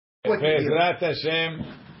Be'ezrat Hashem,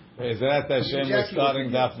 we're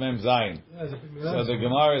starting Daf Mem Zayin. So the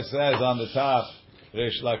Gemara says on the top,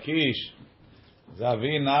 Resh Lakish,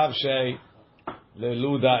 Zavi Navshei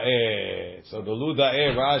Leluda'eh. So the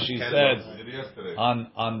Luda'eh, Rashi said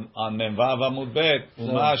on Memvav Amud Bet,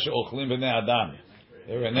 Uma she'ochlim b'nei Adam.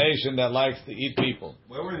 They're a nation that likes to eat people.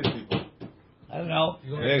 Where were these people? I don't know.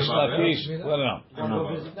 Resh Lakish, I don't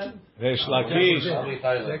know. Resh Lakish,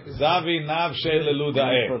 Zavi Navshei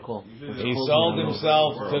Leluda'eh. He sold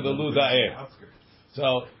himself to the Luda'eh.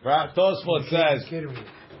 So Tosfot says,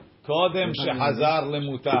 Kodem shehazar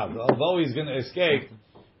lemutav. Although he's going to escape,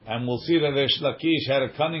 and we'll see that Resh Lakish had a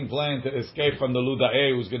cunning plan to escape from the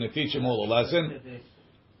Luda'eh, who's going to teach him all a lesson.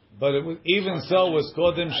 But it was, even so, was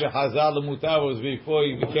Kodem shehazar lemutav, was before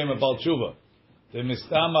he became a Baal Tshuva. The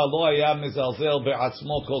mistama lo haya mizalzel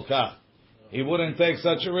be'atzmo kol kach. He wouldn't take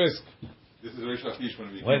such a risk. This is Resh Lakish when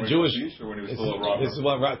he became Jewish, or when he was still a robber? This is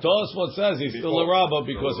what Tosfot says. He's still a robber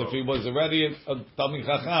because if he was already a Talmid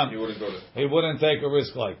Chacham, he wouldn't take a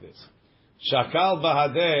risk like this. Shakal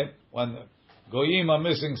bahadeh, when goyim are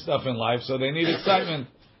missing stuff in life, so they need excitement,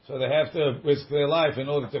 so they have to risk their life in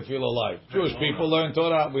order to feel alive. Jewish people learn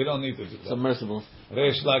Torah, we don't need to do that. Submersible.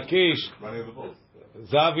 Resh Lakish,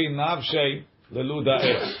 Zavi Navshei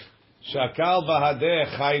Leluda'eh. Shakal bahadeh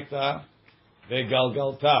chayta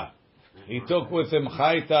vegalgalta. He took with him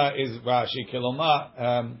chayta is Rashi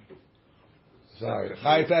Kiloma.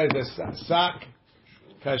 Chayta is a sack,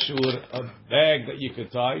 kashur, a bag that you could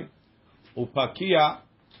tie. Upakia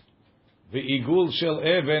ve'igul shel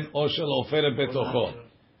even o shel oferet betocho.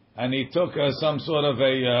 And he took some sort of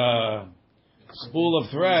a spool of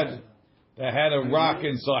thread that had a rock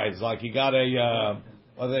inside. It's like he got a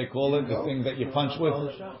what do they call it? The thing that you punch with.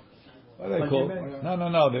 What do they call it? No.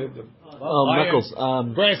 Knuckles.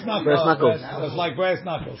 Brass knuckles. Brass knuckles. It's like brass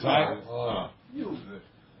knuckles, right?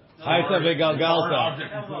 Haita vegalgalta.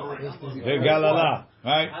 Vegalala.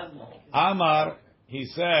 Right? Amar, he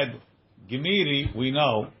said, Gemiri, we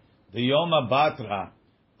know, the Yoma Batra,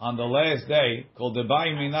 on the last day, called the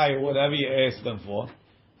Ba'i Minai, whatever you ask them for,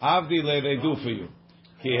 Avdile, they do for you.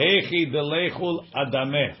 Kihechi de lechul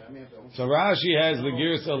adameh. So Rashi has the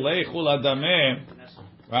girsa lechul adameh,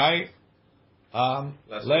 right?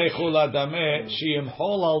 Lechul adameh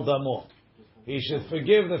shiimhol al damo. He should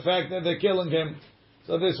forgive the fact that they're killing him.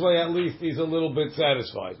 So this way, at least he's a little bit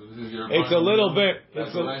satisfied. So It's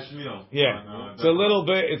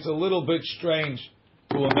a little bit strange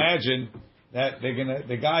to imagine that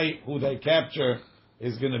the guy who they capture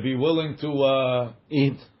is gonna be willing to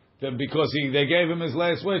eat. Because they gave him his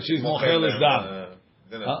last wish, he's mochel his dam.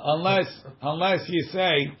 Unless you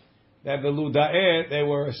say that the Luda'eh, they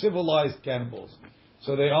were civilized cannibals.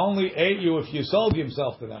 So they only ate you if you sold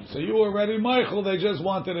yourself to them. So you were already Michael, they just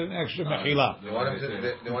wanted an extra mechila. They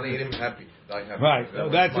want to eat him happy. Die happy. Right, so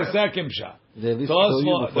that's the second shot.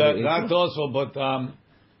 Not Tosfot, but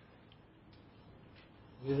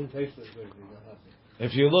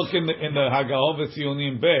if you look in the Hagahovet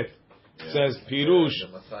Tzionim Bet, it says Pirush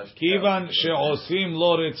Kivan she'osim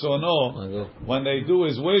lo retzono, when they do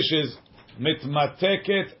his wishes,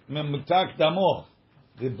 mitmateket memutak damo,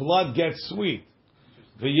 the blood gets sweet.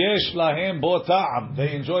 V'yesh lahem bo ta'am,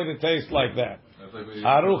 they enjoy the taste like that.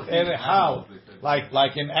 Haruch erehal,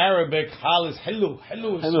 like in Arabic, hal is hilu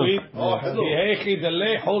is sweet. V'yechi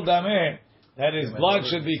delechol dameh, that his blood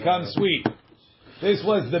should become sweet. This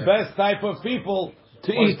was the best type of people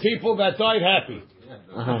to eat. People that died happy.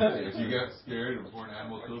 If you get scared before an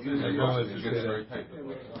animal kills you, it gets very tight.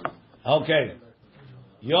 Okay.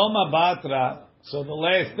 Yom Batra, so the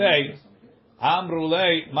last day,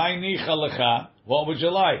 Amrulei, my nicha lecha, what would you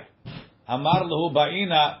like? Amar lehu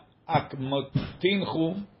ba'ina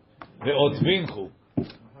akmotinchu ve'otvinchu.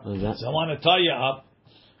 So I want to tie you up.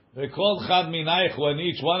 Ve'kol chad minaychu, and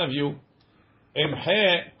each one of you,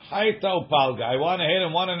 imhe hayta upalga. I want to hit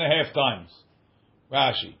him 1.5 times.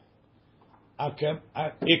 Rashi.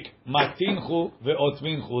 Ik matinchu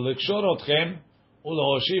ve'otvinchu lekshor otchem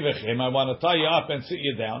ulehoshivechem. I want to tie you up and sit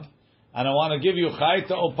you down, and I want to give you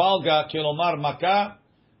chayta opalga kilomar maka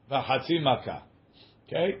v'chatzi maka.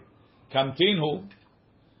 Okay, kamtinhu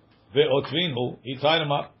ve'otvinhu. He tied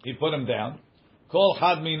him up. He put him down. Kol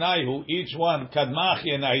chad minayhu. Each one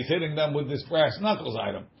kadmachia. Now he's hitting them with this brass knuckles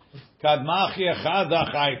item. Kadmachia chada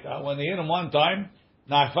chayta. When they hit him one time,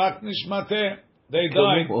 nafak nishmateh. They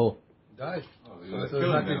died. Died.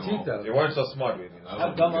 You weren't so smart, baby. I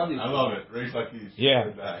love it. Resh Lakish.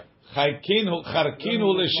 Yeah. Charkinu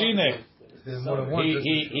l'shinech.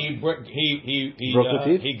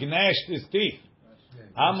 He gnashed his teeth.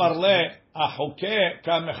 Amar le achokeh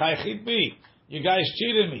kamechaychit bi. You guys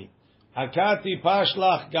cheated me. Akati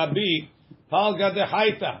pashlach gabi palga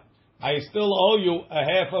dehaita. I still owe you a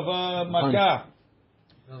half of a makkah.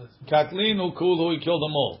 Katlinu kulu, he killed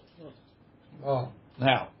them all. Oh.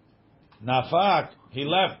 Now, Nafak, he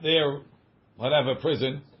left their whatever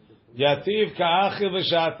prison. Yativ ka'achil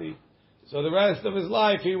v'shati. So the rest of his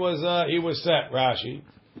life he was set. Rashi.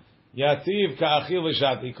 Yativ ka'achil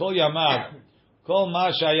v'shati. Kol yamav. Kol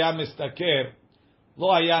ma shaya mistaker.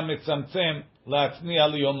 Lo haya mitzamtzem la'atzniya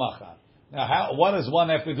liyomacha. Now, what does one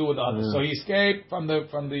have to do with the other? So he escaped from the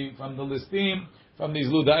listim, from these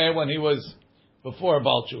luda'eh when he was before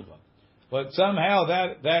Baal Tshuva. But somehow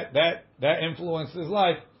that influenced his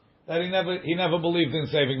life, that he never believed in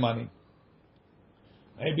saving money.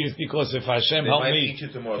 Maybe it's because if Hashem help me,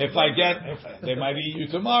 they might eat you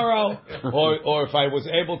tomorrow, or if I was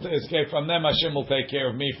able to escape from them, Hashem will take care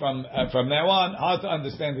of me from now on. Hard to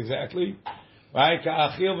understand exactly. Right?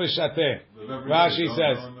 Ka'achil v'shateh. Rashi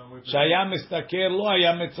says, Shaya mistaker lo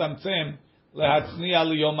haya mitzamtzem lehatzniya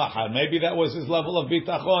liyom achar. Maybe that was his level of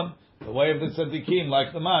bitachon, the way of the tzaddikim,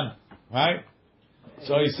 like the man. Right?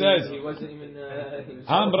 So he says, he wasn't even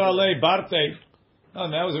Amra le barte. No,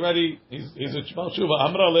 that was already, he's a Baal Tshuva.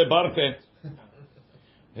 Amra le barte.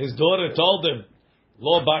 His daughter told him,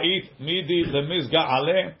 Lo ba'it midi lemizga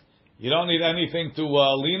aleh. You don't need anything to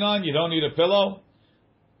lean on. You don't need a pillow.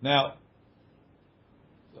 Now,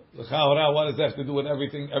 what does that have to do with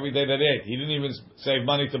everything, every day that they ate? He didn't even save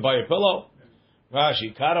money to buy a pillow.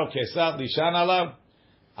 Rashi, Karo kesat lishan alav.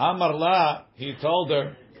 Amar la, he told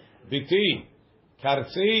her, Biti,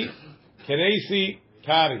 kartzi, keresi,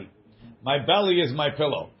 kari. My belly is my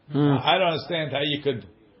pillow. I don't understand how you could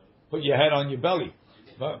put your head on your belly.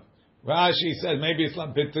 But Rashi says maybe it's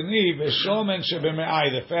like bitani v'shomen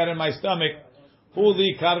shebeme'ai, the fat in my stomach.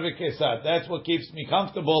 Huli karve kesat. That's what keeps me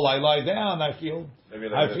comfortable. I lie down. I feel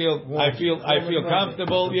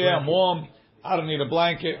comfortable. Yeah, I'm warm. I don't need a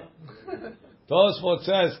blanket. Tosfot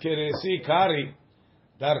says keresi kari.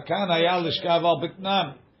 Darkan hayal lishkav al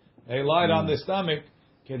bitnam. They lied on the stomach.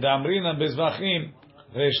 Kedamrina bizvachim.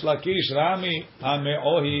 Resh Lakish Rami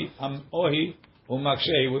Ohi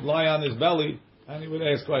Umakshe. He would lie on his belly and he would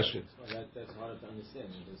ask questions. Well, that's hard to understand.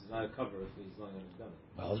 It's not a cover if he's lying on his belly.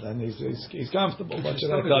 Well, then he's comfortable. What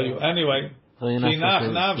should I tell you? Anyway, Kinach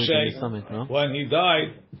Navshe, when he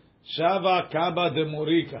died, Shava Kaba de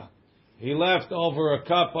Murika. He left over a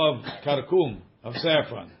cup of karkum, of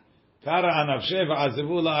saffron. Kara Anavshe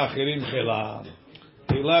v'azivula achirim chela.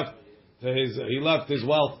 He left his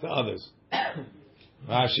wealth to others.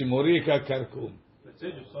 Rashi Murika Karkum. That's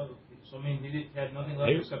it. So I mean, he had nothing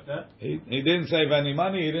left except that. He didn't save any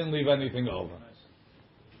money. He didn't leave anything over.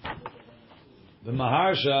 The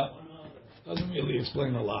Maharsha doesn't really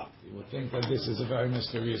explain a lot. You would think that this is a very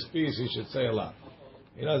mysterious piece. He should say a lot.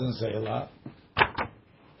 He doesn't say a lot.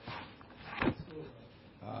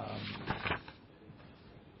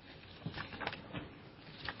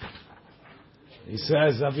 He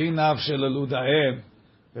says, Avinav shelaludaeh.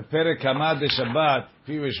 The Perek Hamad de Shabbat,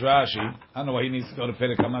 Pirish Rashi. I don't know why he needs to go to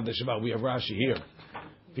Perek Hamad de Shabbat. We have Rashi here.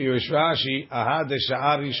 Pirish Rashi, Ahad de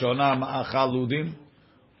Sha'ari Shona Ma'achaludim,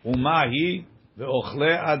 Umahi, the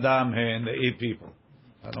Ochle Adam Hen, the 8 people.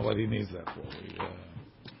 I don't know what he needs that for.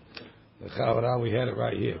 The Chavara, we had it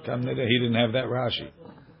right here. He didn't have that Rashi.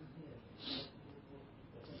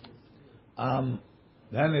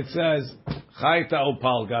 Then it says, Chayta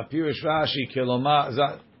Upalga, Pirish Rashi,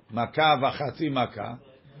 Kiloma, Makkah v'chatzi Makkah.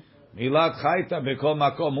 Milat chayta b'kol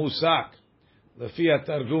makom hu sak, lefi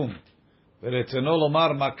hatargum. V'retzeno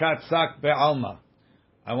lomar makat sak be'alma.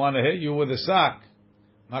 I want to hit you with a sak.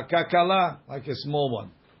 Makkah kala, like a small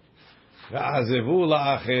one. V'azevu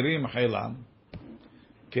la'acherim chelam.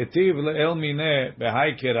 Ketiv le'el mineh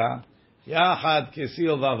behaykera. Yachad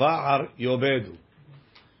kesil v'va'ar yobedu.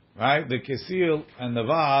 Right? The kesil and the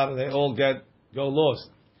va'ar, they all go lost.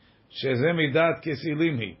 Shezeh midat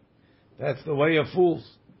kesilimhi. That's the way of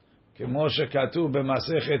fools. Kemo shekatuv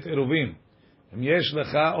b'masechet eruvim. Im yesh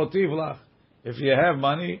lecha otiv lach. If you have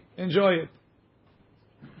money, enjoy it.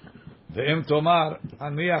 Ve'im tomar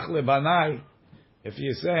aniach lebanai. If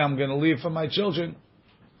you say, I'm going to leave for my children,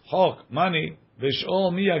 chok, money,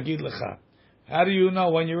 v'sh'ol mi yagid lecha. How do you know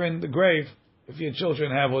when you're in the grave if your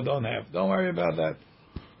children have or don't have? Don't worry about that.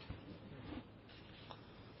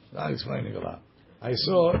 Not explaining a lot. I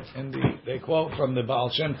saw they quote from the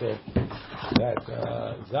Baal Shem Tov that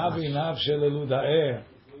Zavi Nav Sheleludaeh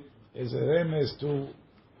is a remes to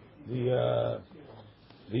the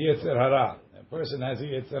Yetzer Hara. A person has a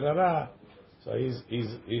Yetzer Hara, so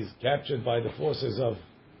he's captured by the forces of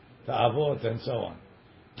Ta'avot and so on.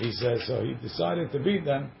 He says, so he decided to beat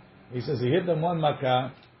them. He says he hit them one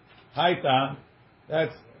makkah, haita,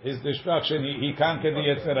 that's his destruction, he conquered the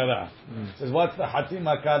Yetzer Hara. Says, what's the Hatzi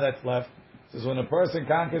Makkah that's left? Says, when a person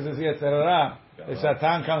conquers his Yetzer Hara, the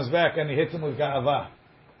Satan comes back and he hits him with Ga'avah.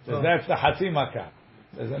 Says, that's the Hatzi Makkah.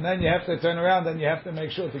 Says, and then you have to turn around and you have to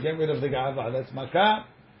make sure to get rid of the Ga'avah. That's Makkah,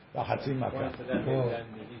 the Hatzi Makkah.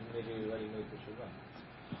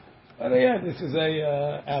 But yeah, this is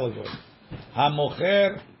a allegory.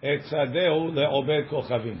 Hamocher et sadehu le'obed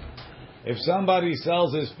kochavim. If somebody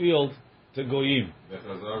sells his field to goyim,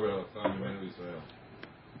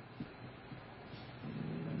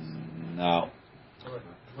 no.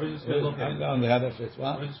 Where's the spread located? On the other fits.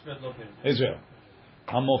 What? Where's the spread located? Israel.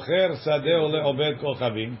 Hamocher sadehu le'obed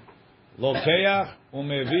kochavim lokeach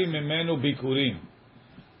umevi mimenu bikurim.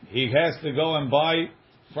 He has to go and buy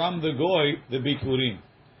from the goy the bikurim.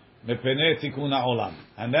 Mepene tikun ha'olam.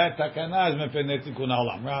 And that takana is mepene tikun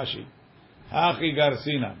ha'olam. Rashi. Hachi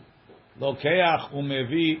garsinam. Lokeach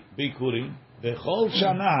umevi bikurim. Bechol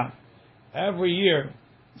shana. Every year,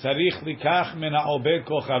 tzarich likach min ha'obed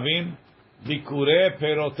kochavim bikure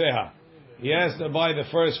peroteha. He has to buy the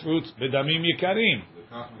first fruits bedamim yikarim.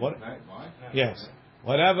 What? Yes.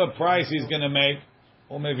 Whatever price he's going to make,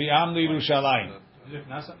 umevi'am li Yerushalayim. Is it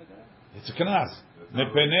Knas on the guy? It's a knas.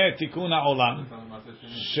 Mepene tikun ha'olam.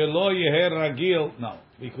 Shelo yeher ragil. No.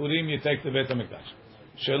 Bikurim you take to Beit HaMikdash.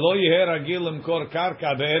 Shelo yeher ragil lemkor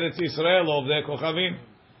karka be'eretz Yisrael ovdei kochavim.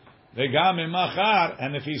 Vegam imachar.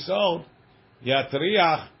 And if he sold,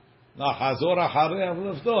 yatriach lachazor acharei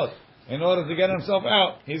v'lefdot. In order to get himself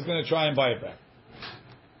out, he's going to try and buy it back.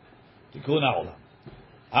 Tikun ha'olam.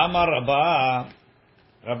 Amar Rabbah.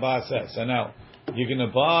 Rabbah says, so now, you're going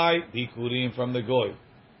to buy bikurim from the goy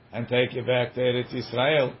and take it back to Eretz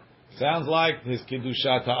Yisrael. Sounds like his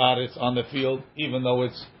Kiddushat Haaretz on the field, even though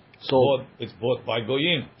it's bought by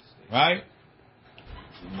Goyim. Right?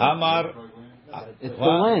 Amar. It's the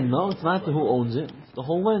land, no? It's not who owns it. It's the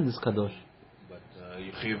whole land is Kadosh.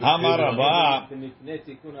 Amar Rabbah.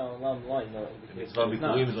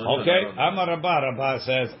 Okay. Amar Rabbah. Rabbah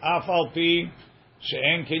says, Afal pi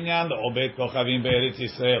she'en kinyan le'obed kochavim be'eretz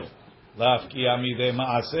Yisrael. Lafkiya midei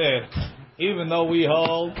ma'aser. Even though we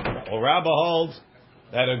hold, or Rabbah holds,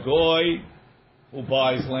 that a goy who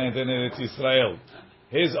buys land in Eretz Yisrael,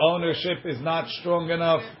 his ownership is not strong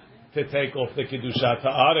enough to take off the Kiddushat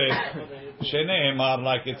Haaretz. Shene'emar,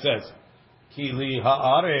 like it says, Kili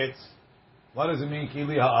Haaretz. What does it mean,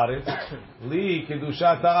 Kili Haaretz? Li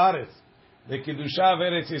Kiddushat Haaretz. The Kiddusha of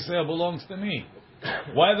Eretz Yisrael belongs to me.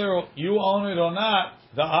 Whether you own it or not,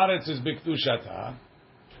 the Haaretz is B'Kedushata.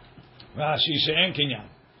 Rashi she'en kinyan.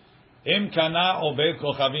 Im kana obed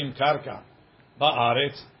kochavim karka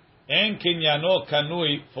ba'aretz en kinyano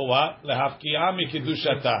kanui for what lehafkiya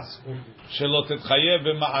mikidushata shelo tetchayev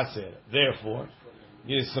b'maaser. Therefore,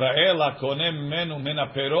 Yisrael hakone menu min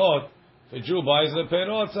haperot. The Jew buys the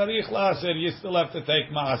perot tzarich laaser. You still have to take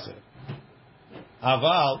maaser.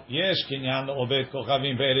 Aval yesh kinyan obed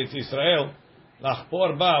kochavim be'eretz Yisrael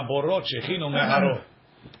lachpor ba borot shechinu meharot.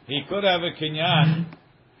 He could have a kinyan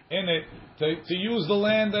in it. To use the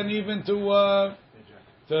land and even to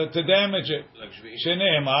damage it.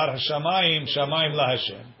 Shene'emar Hashamayim Shamayim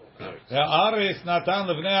LaHashem. Ha'aretz Natan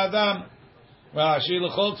Levnei Adam V'Hashi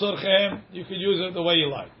L'Chol Tzorchem. You can use it the way you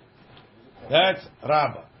like. That's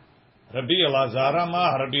Rabbah. Rabbi Elazar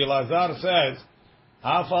Amar. Rabbi Elazar says,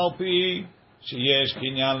 Afal pi sheyesh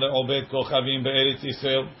kinyan le'obed kochavim be'eretz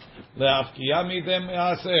Yisrael le'afkiya midem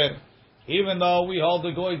me'aser. Even though we hold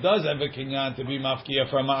the goy does have a kinyan to be mafkiya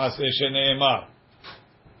from ma'aseh shene'emar.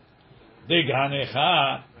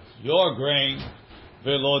 Diganecha, your grain,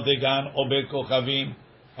 velo digan obed kochavim,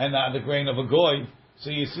 and not the grain of a goy.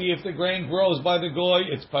 So you see, if the grain grows by the goy,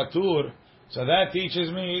 it's patur. So that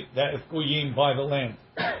teaches me that if goyim buy the land,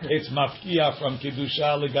 it's mafkiya from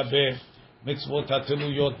kiddusha legabe mitzvot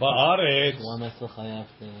hatiluyot ba'aretz.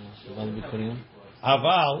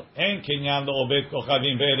 Aval en kinyan le'obed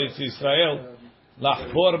kochavim be'eretz Yisrael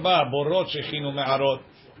lachpor ba borot shechinu me'arot.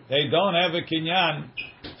 They don't have a kinyan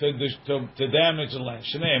to damage the land.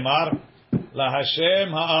 Shneimar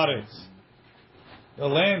laHashem haaretz. The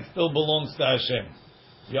land still belongs to Hashem.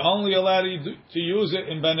 You're only allowed to use it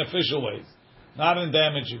in beneficial ways, not in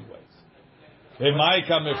damaging ways.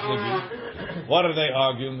 What are they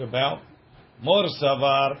arguing about? Mor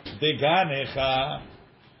savar deganecha.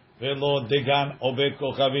 Degan obed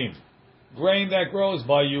kochavim. Grain that grows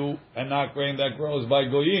by you and not grain that grows by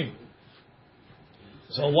goyim.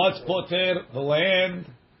 So what's poter? The land,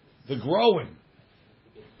 the growing.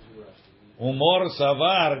 Umor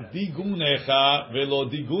savar digunecha velo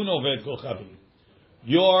digun obed kochavim.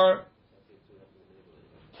 Your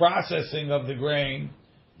processing of the grain,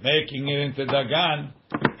 making it into dagan,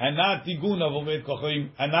 and not digun of obed kochavim,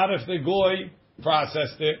 and not if the goy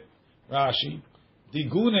processed it. Rashi,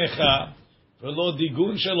 digun echa, velo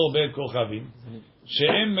digun shel obed kochavim,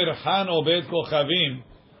 she'em mirchan obed kochavim.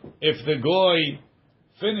 If the goy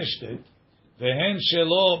finished it, vehen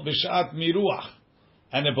shelo b'shat miruach,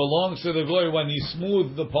 and it belongs to the goy when he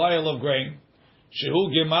smoothed the pile of grain. Shehu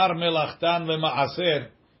gemar melachtan lemaaser.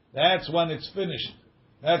 That's when it's finished.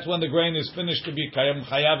 That's when the grain is finished to be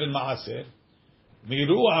chayav in maaser.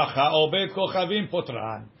 Miruach ha'obed kochavim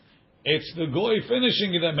potran. It's the goy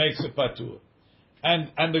finishing it that makes it patur.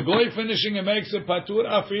 And the goy finishing it makes it patur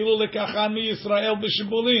afilu lekachan mi Yisrael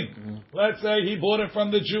b'shibulin. Let's say he bought it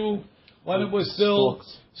from the Jew when it was still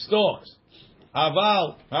stalks.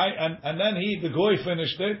 Aval, right? And then the goy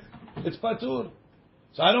finished it. It's patur.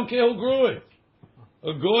 So I don't care who grew it.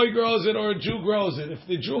 A goy grows it or a Jew grows it. If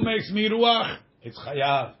the Jew makes miruach, it's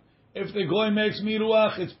chayav. If the goy makes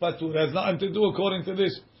miruach, it's patur. It has nothing to do, according to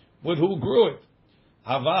this, with who grew it.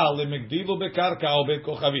 Aval lemigdilu bekarka obed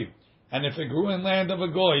kochavim. And if it grew in land of a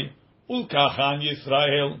goy, ulkachan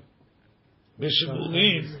Yisrael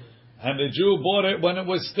b'shibulin, and the Jew bought it when it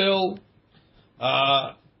was still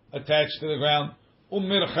attached to the ground,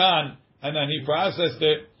 umirchan, and then he processed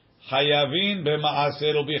it. Chayavin b'maaser,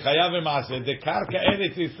 it'll be chayav b'maaser. The karka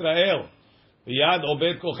eretz Yisrael, b'yad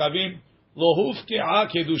obed kochavim, lo hufke'a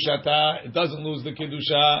kedushata. It doesn't lose the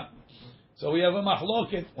kedusha. So we have a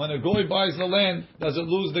machloket. When a goy buys the land, does it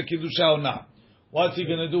lose the kedusha or not? What's he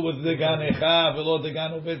going to do with degan echa v'lo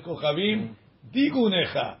degan obed kochavim? Digun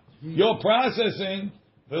echa. You're processing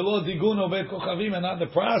v'lo digun obed kochavim, and not the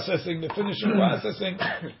processing, the finishing processing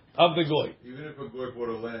of the goy. Even if a goy bought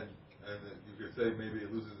a land, and you could say maybe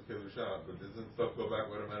it loses the kedusha, but doesn't stuff go back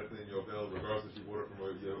automatically in your bill, regardless if you bought it from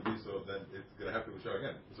a Yehudi, so then it's going to have kedusha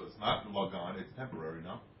again. So it's not lagan, it's temporary,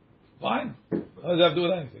 no? Fine. What does that have to do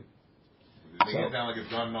with anything? It makes it sound like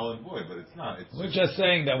it's gone null and void, but it's not. We're just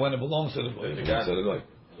saying that when it belongs to the goy, it belongs to the goy.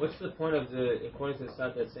 What's the point of according to the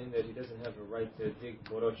Sat, that's saying that he doesn't have a right to dig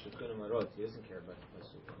borot shekun marot? He doesn't care about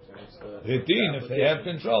the Ritin, if they have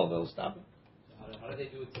control, they'll stop it. How do they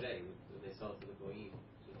do it today? When they sell it to the goyim?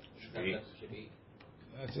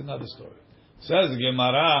 That's another story. Says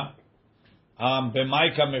Gemara,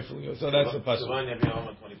 b'maika mifluyo. So that's the pasuk.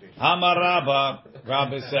 Hamarabba,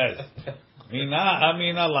 Rabbi says, Mina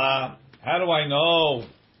aminala. How do I know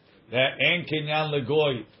that en kinyan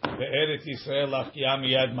legoy be'eretz Yisrael lachkiya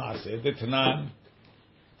miyad maaseh? D'tanan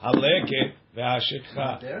haleket ve'hashikha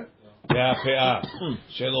ve'apeah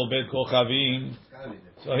shel obed kochavim.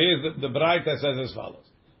 So here's the Braita says as follows: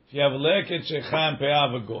 if you have leket shekha and peah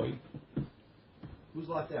v'goy, who's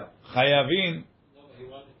locked out? Chayavin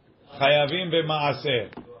b'maaser.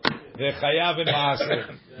 They're chayav in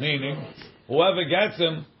maaser, meaning whoever gets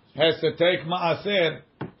him has to take maaser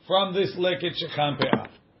from this leket shekhan peah.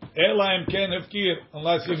 Elaim ken hefkir,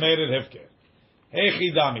 unless he made it hefkir. Hey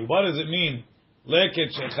chidami, what does it mean?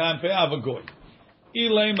 Leket shekhan peah v'goy.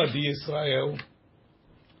 Ilema di Yisrael.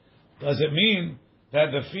 Does it mean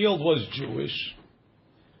that the field was Jewish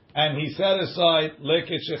and he set aside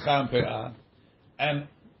leket shekhan peah, and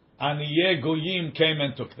aniyeh goyim came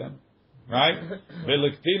and took them, right?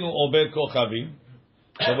 V'liktinu obed kochavim.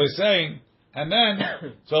 So we're saying, and then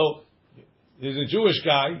so. There's a Jewish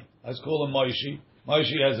guy, let's call him Moshe.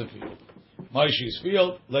 Moshe has a field. Moshe's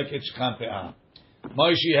field, leket shekhan peah.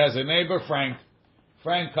 Moshe has a neighbor, Frank.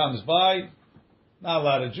 Frank comes by, not a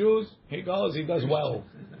lot of Jews. He goes, he does well.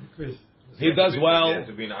 He does well.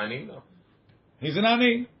 To be an ani, no? He's an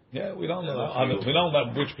ani. Yeah, we don't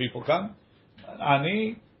let rich people come.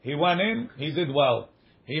 Ani, he went in, he did well.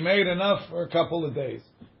 He made enough for a couple of days.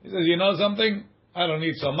 He says, you know something? I don't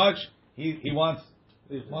need so much. He wants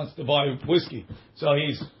to buy whiskey, so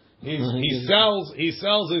he sells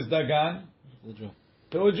his dagan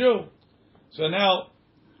to a Jew. So now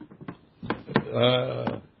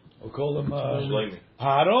we'll call him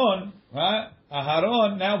Aharon, right?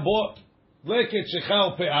 Aharon now bought leket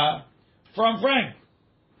shechal peah from Frank,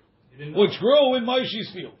 which grew in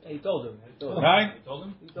Moshe's field. He told him. Right? He told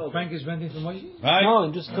him? Frank is renting from Moshe? Right?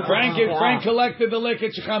 No, just Frank collected the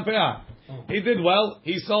leket shechal peah. He did well.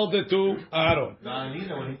 He sold it to Aaron.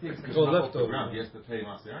 When he takes the ground, he has to pay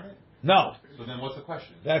Maser on it? No. So then what's the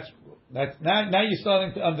question? That's now you're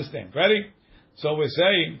starting to understand. Ready? So we're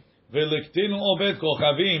saying v'liktinu obed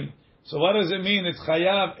kochavim. So what does it mean? It's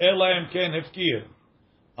chayav elaim ken hefkir,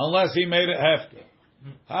 unless he made it hefkir.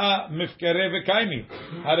 Ha mifkere v'kaimi.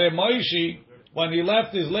 Hare Moshe, when he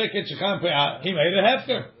left his leket shekhan peah, he made it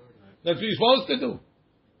hefkir. That's what he's supposed to do,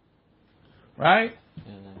 right?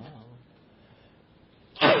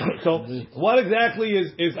 So, what exactly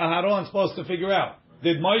is Aharon supposed to figure out?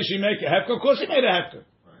 Did Moshe make a hefker? Of course he made a hefker.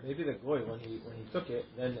 Maybe the goy when he took it,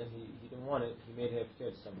 then and he didn't want it, he made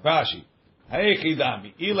hefker somehow. Rashi.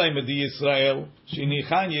 Ha'echidami. Ilay Medi Yisrael.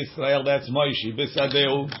 Shinichan Yisrael. That's Moshe.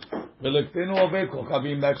 Bisadeu. V'lektinu Oved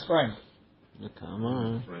Kochavim. That's Frank.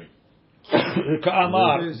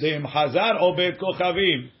 Ka'amar. Deim Hazar Oved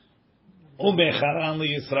Kochavim. Umecharan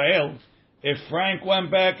li Yisrael. If Frank went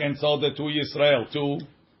back and sold it to Yisrael, to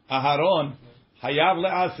Aharon, Hayav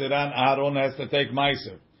le'asiran, Aharon has to take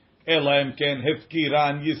Meiser. Elam ken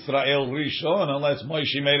hefkiran Yisrael Rishon, unless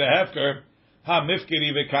Moshe made a hefker. Ha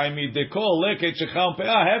mifkiri v'kaimi dekol leket shecham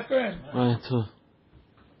pe'ah hefker. Right.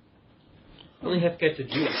 Only hefker to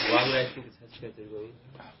Jews. Why would I think it's hefker to goy?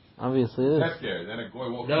 Obviously it is. Hefker, then a goy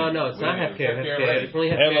walks No, it's not hefker. Hefker. It's only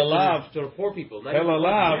hefker to the poor people.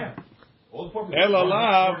 Elalav.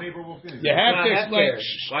 Elalav. You have to explain.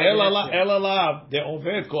 Elalav. The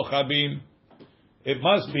Oved Kochabim. It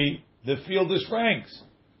must be the field is Frank's.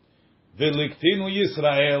 V'liktinu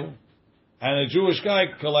Yisrael, and a Jewish guy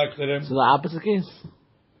collected him. So the opposite case.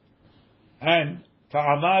 And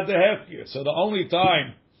ta'amad the hefker. So the only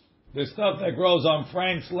time the stuff that grows on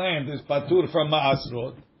Frank's land is patur from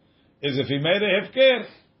ma'asrot is if he made a hefker,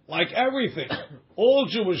 like everything. All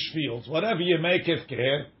Jewish fields, whatever you make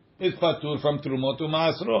hefker, is patur from trumot to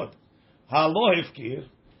ma'asrot. Halo hefker,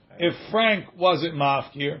 if Frank wasn't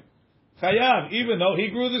mafkir, chayav, even though he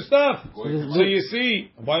grew the stuff. So you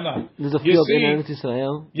see, why not? There's a field in Eretz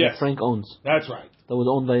Israel yes, that Frank owns. That's right. That was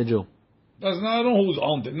owned by a Jew. Doesn't know who's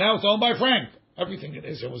owned it. Now it's owned by Frank. Everything it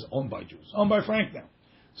is, it was owned by Jews. Owned by Frank now.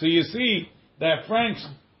 So you see that Frank's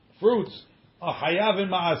fruits are hayav in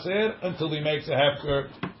ma'aser until he makes a hefker.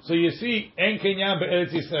 So you see, en kenyan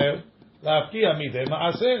be'eretz Yisrael, la'afkiya midei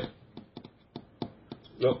ma'aser.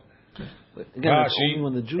 Look. Rashi,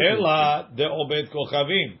 Ela de obed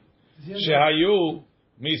kochavim. Shehayu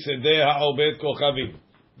misedeh ha'obed kochavim.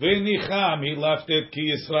 V'nicham, he left it ki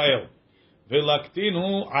Yisrael.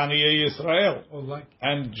 V'laktinu aniyei Yisrael.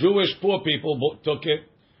 And Jewish poor people took it.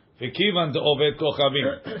 V'kivan de obed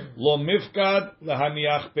kochavim. Lo mifkad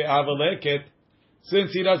lehaniach pe'ah v'leket.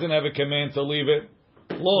 Since he doesn't have a command to leave it.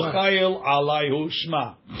 Lo chayil alayhu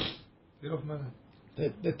shma.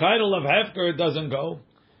 The title of hefker doesn't go.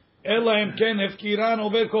 Elaim ken hefkiran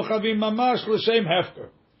obed kochavim mamash l'shem hefker.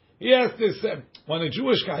 He has to say, when a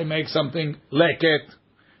Jewish guy makes something leket,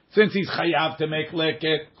 since he's chayav to make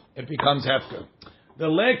leket, it becomes hefker. The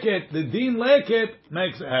leket, the din leket,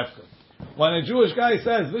 makes a hefker. When a Jewish guy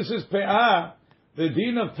says, this is pe'ah, the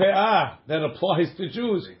din of pe'ah that applies to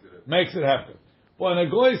Jews makes it hefker. When a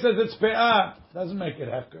goy says it's pe'ah, doesn't make it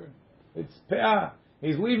hefker. It's pe'ah.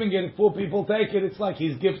 He's leaving it, if poor people take it, it's like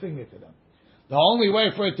he's gifting it to them. The only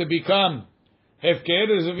way for it to become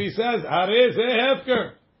hefker is if he says, Harez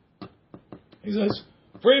hefker. He says,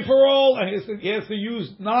 free for all, and he has to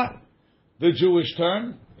use not the Jewish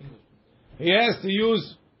term, he has to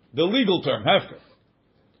use the legal term, hefker.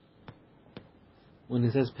 When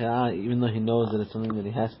he says pe'ah, even though he knows that it's something that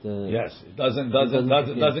he has to... Yes, it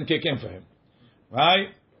doesn't kick in for him.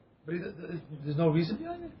 Right? But there's no reason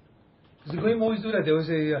behind it? Because the Goyim always do that. They always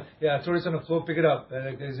say, throw this on the floor, pick it up,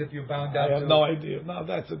 as if you're bound out. I have no idea. No,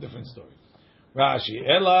 that's a different story. Rashi,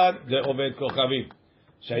 Elad de Oved Kochavim.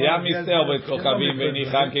 Shaya miseh Oved Kochavim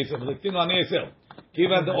v'nichan kesef l'ktinu ani esel.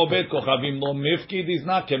 Kiva de Oved Kochavim lo mifkid is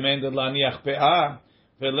not commanded laniach pe'ah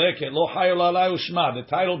v'leket lo chayil alay u'shma. The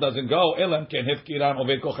title doesn't go. Elam ken hefkiran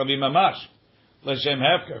Oved Kochavim mamash l'shem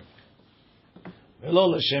hefker v'lo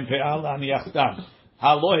l'shem pe'ah laniach tam.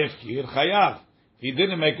 Halo hefkir chayav. He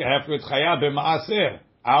didn't make a hefker. It's chayav b'maaser.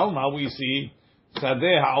 Alma we see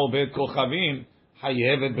sadeh ha'Oved Kochavim.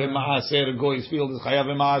 Hayevet b'maaser, goy's field is chayav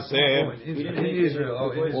b'maaser. In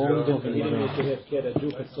Israel.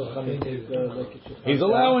 He's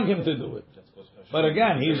allowing him to do it, but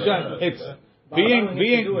again, he's just it's being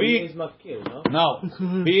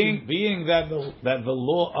that the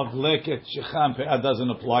law of leket shecham pe'ah doesn't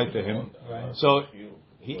apply to him. So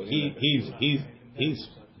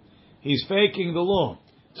he's faking the law.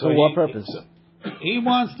 So for what purpose? He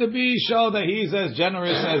wants to show that he's as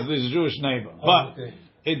generous as this Jewish neighbor, but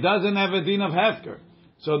it doesn't have a din of hefker.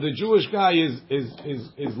 So the Jewish guy is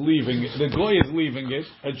leaving it. The goy is leaving it.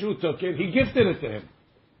 A Jew took it. He gifted it to him.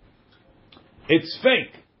 It's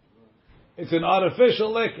fake. It's an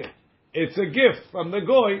artificial leket. It's a gift from the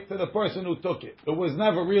goy to the person who took it. It was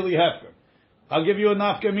never really hefker. I'll give you a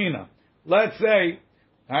nafkamina. Let's say,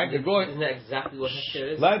 the goy. Isn't that exactly what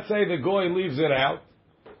hefker is? Let's say the goy leaves it out.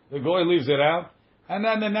 The goy leaves it out, and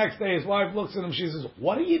then the next day his wife looks at him. She says,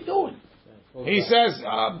 "What are you doing?" He says, "It's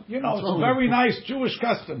a very nice Jewish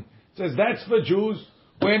custom." Says, "That's for Jews.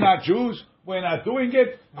 We're not Jews. We're not doing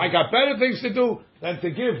it. I got better things to do than to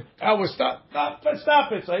give our stuff.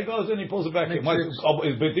 Stop it. So he goes and he pulls it back in. Is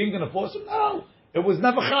Bedin going to force him? No. It was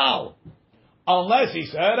never chal. Unless he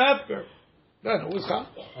said Hefker. Then it was chal.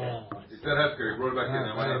 He said Hefker. He brought it back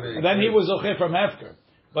in. And then he was okay from Hefker.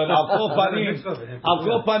 But Al Kol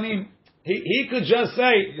Panim, he could just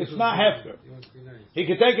say it's not Hefker. He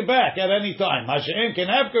could take it back at any time. Masha'in can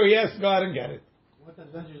Hefker, he has to go out and get it. What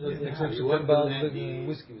advantage does it have?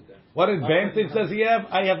 Whiskey with that? What advantage does he have?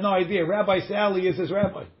 I have no idea. Rabbi Sally is his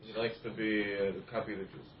rabbi. He likes to be the copy of the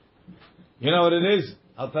Jews. You know what it is?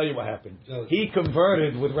 I'll tell you what happened. He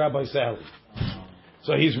converted with Rabbi Sally.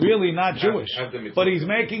 So he's really not Jewish. But he's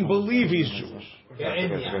making believe he's Jewish. Okay?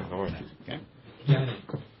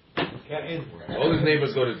 All his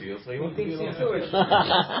neighbors go to deal, so he wants to be Jewish.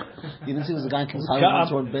 You didn't see there's a guy in King's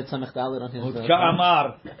Highlands or Bet Samech Dalet on his...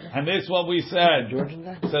 Ka'amar. And this is what we said. Georgian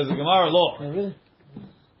guy? Says the Gemara, look. Yeah, really?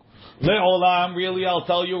 Le'olam, really, I'll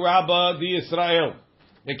tell you, Rabba, the Israel.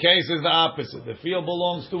 The case is the opposite. The field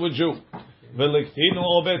belongs to a Jew. V'liktinu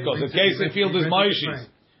obed koch. The case the field is Moishes.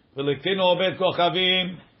 V'liktinu obed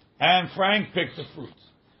kochavim. And Frank picked the fruits.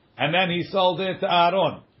 And then he sold it to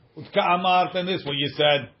Aaron. Utka'amart, and this what you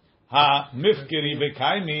said. Ha mifkiri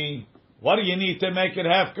b'kaimi. What do you need to make it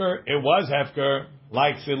hefker? It was hefker,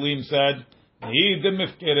 like Selim said. He the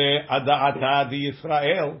mifkire ada'ata di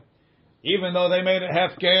Israel. Even though they made it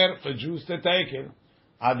hefker for Jews to take it.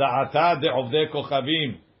 Ada'ata de ovdei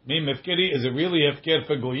kochavim. Mi mifkiri, is it really hefker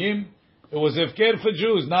for goyim? It was hefker for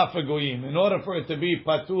Jews, not for goyim. In order for it to be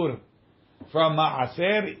patur from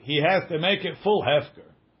ma'aser, he has to make it full hefker.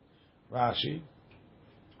 Rashi.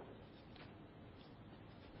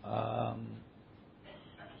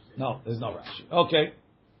 No, there's no Rashi. Okay.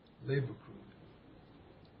 Labor crew.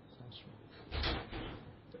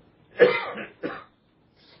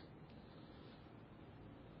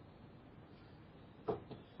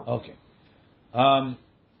 Okay.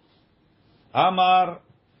 Amar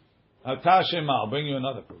Atashema, I'll bring you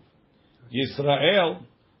another proof. Yisrael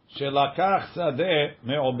shelakach sadeh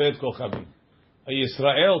me'obed kochavim.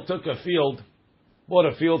 Yisrael took a field, bought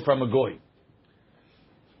a field from a goy.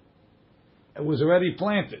 It was already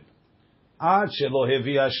planted. Ad shelo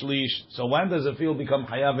hevia shlish. So when does a field become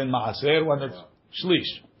hayav in maaser? When it's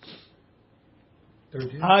shlish.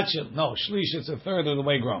 No, shlish. It's a third of the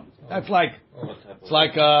way grown. That's like it's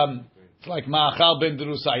like ma'achal ben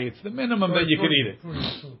drusai. It's the minimum that you could eat it.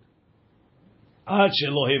 Ad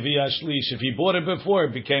shelo hevia shlish. If he bought it before,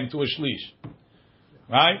 it became to a shlish.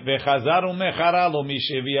 Right? Vechazaru mechara lo mi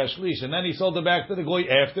shevia shlish. And then he sold it back to the goy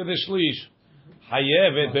after the shlish.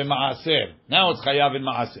 Hayevet b'maaser. Now it's chayav in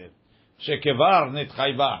maaser. Shekevar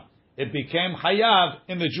nitchayva. It became hayav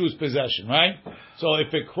in the Jew's possession, right? So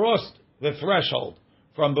if it crossed the threshold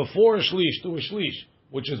from before a shlish to a shlish,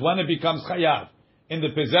 which is when it becomes chayav in the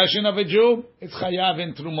possession of a Jew, it's chayav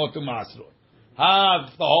in trumot u'masrot.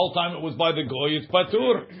 The whole time it was by the goy, it's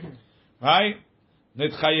patur, right?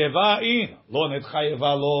 Nitchayeva in lo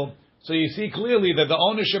nitchayeva lo. So you see clearly that the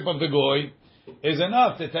ownership of the goy is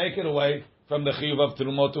enough to take it away from the chiyuv of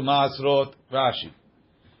Trumot u'Maasrot. Rashi.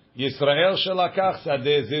 Yisrael shelakach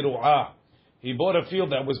sadeh ziru'ah. He bought a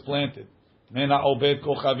field that was planted. Mena obed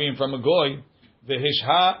kochavim from a goy.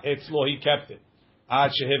 V'hishha etzlo, he kept it.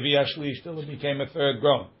 Ad shehevi ashlish, till it became a third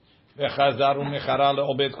grown. V'chazar u'mechara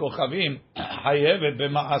le'obed kochavim. Hayevet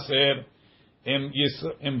b'maaser.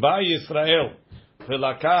 Im ba Yisrael.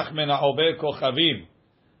 V'lakach mena obed kochavim.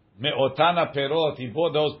 Me'otana perot. He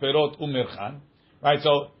bought those perot u'mirchan. Right,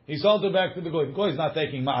 so he sold it back to the goy. The goy is not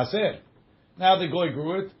taking maaser. Now the goy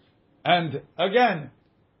grew it, and again,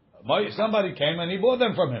 somebody came and he bought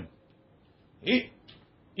them from him.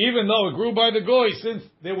 Even though it grew by the goy, since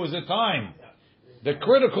there was a time, the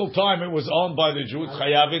critical time it was owned by the Jew,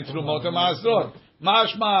 chayav in trumot u'masrot.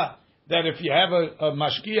 Mashma, that if you have a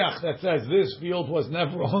mashkiach that says this field was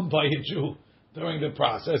never owned by a Jew during the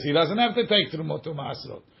process, he doesn't have to take trumot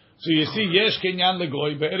u'masrot. So you see, yesh kinyan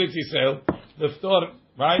legoy be'eretz Yisrael, the ftor,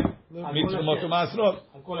 right? Mitzvot u'masrot.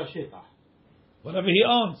 Whatever he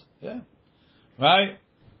owns, yeah, right?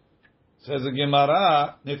 Says the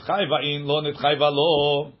Gemara, nitchayva in lo nitchayva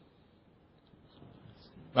lo.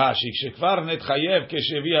 Rashi, shekvar nitchayev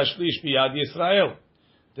keshevi ashlish biyad Yisrael.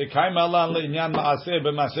 Tekayim alan le'inyan ma'aseh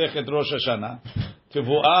b'masechet Rosh Hashanah.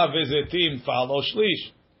 Tevuah vezetim fa'al o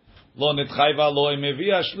shlish. Lo nitchayva lo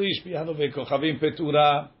emevi ashlish biyad ve'kochavim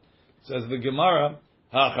petura. Says the Gemara,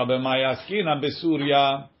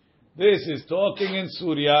 this is talking in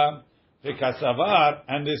Surya, the Kasavar,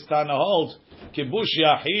 and this Tana holds, Kibush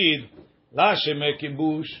Yahid, Lasheme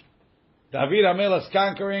Kibush. David HaMelech's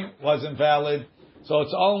conquering wasn't valid, so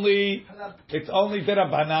it's only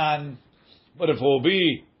Derabanan. But if it will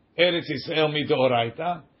be Eretz Yisrael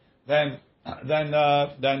midoraita, then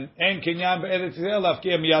en kinyan be'Eretz Yisrael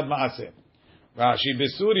lafkia miyad maaser. Rashi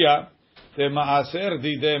beSurya the maaser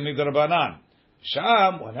di de midrabanan.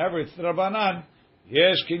 Sham, whenever it's drabanan,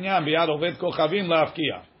 yesh kinyan biyad oved kochavim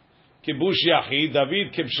lafkia. Kibush yachid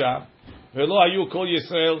David kibsha velo hayu kol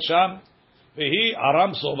Yisrael sham vehi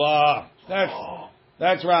aram soba.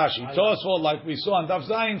 That's Rashi. Tosfot, like we saw in Daf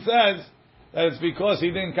Zayin, says that it's because he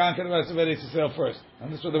didn't conquer the rest of Eretz Yisrael first.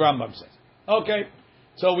 And this is what the Rambam says. Okay,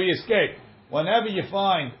 so we escape. Whenever you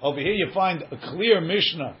find, over here you find a clear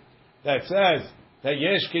Mishnah that says that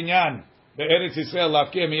Yesh Kinyan be'Eretz Yisrael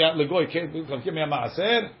lafkeh miyat legoy lafkeh miyat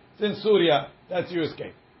ma'aser, it's in Surya. That's your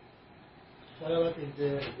escape. What about if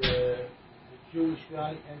the Jewish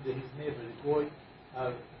guy and his neighbor, the Goy,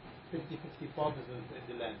 are 50-50 partners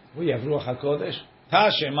in the land? We have Ruach HaKodesh.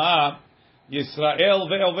 Tashema Yisrael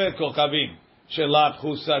ve'oved kochavim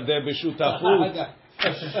shelapchu sadeh b'shutafut.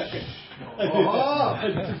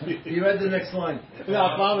 You read the next line. They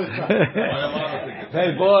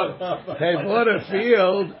bought a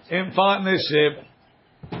field in partnership.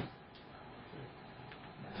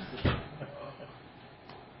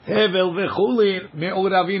 Tevel v'chulin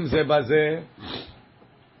me'uravim ze bazeh.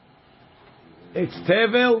 It's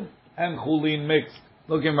tevel and chulin mixed.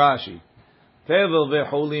 Look in Rashi. Tevel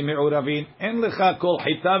v'chulin me'uravim en lecha kol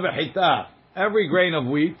chita v'chita. Every grain of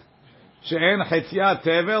wheat. She'en chetzia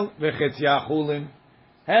tevel v'chetzia chulin.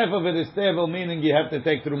 Half of it is tevel, meaning you have to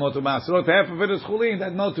take trumot u'masrot. Half of it is chulin,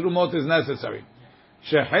 that no trumot is necessary.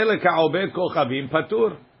 She'chelek ha'obed kochavim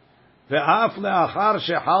patur. Ve'af le'achar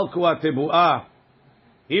she'halku ha'tebu'ah.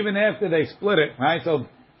 Even after they split it, right? So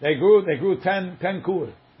they grew 10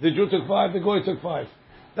 kur. The Jew took 5, the Goy took 5.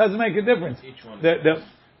 Doesn't make a difference.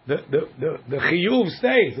 The chiyuv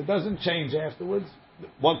stays. It doesn't change afterwards.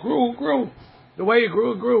 What grew. The way it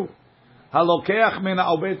grew. Halokeach min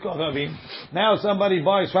ha'obed kochavim. Now somebody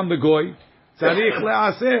buys from the Goy. Tzarich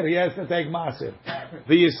le'aser. He has to take maaser.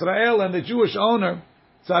 The Yisrael and the Jewish owner.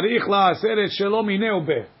 Tzarich le'aser et shelo mineu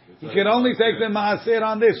beh. He can only take the maaser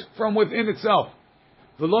on this from within itself.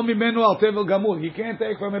 V'lo mimenu al tevel gamur. He can't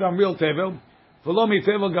take from it on real tevel. V'lo mi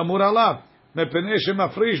tevel gamur alav. Mepenei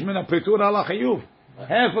shemafrish min ha'petur ala chiyuv.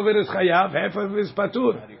 Half of it is chayav, half of it is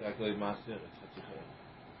patur.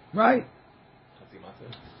 Right?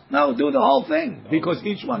 No, do the whole thing because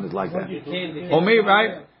each one is like that. Omi,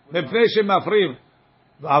 right? Mepenei shemafrish.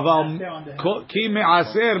 Aval ki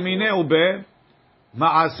me'aser mineu beh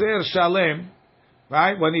ma'aser shalem.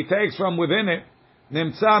 Right? When he takes from within it.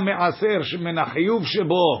 נמצא מעשר מן החיוב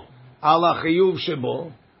שבו על החיוב שבו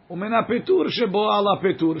ומן הפיתור שבו על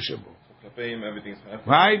הפיתור שבו.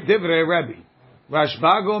 Right? דברי רבי.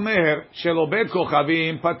 רשב"ג אומר של עובד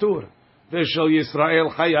כוכבים פטור ושל ישראל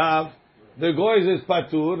חייב. The Goys is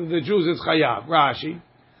patur, the Jews is chayav. Rashi.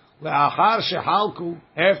 לאחר שחלקו,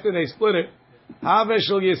 after they split it, הווה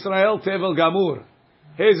של ישראל tevel gamur.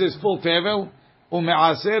 His is full tevel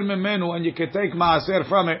ומעשר ממנו, and you can take מעשר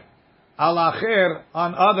from it. Alacher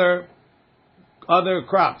on other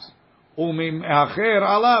crops. Acher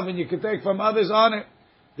alav, and you can take from others on it.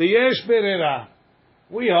 The yesh berera.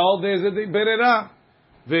 We hold there's a berera.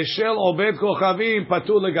 V'shel obed kochavim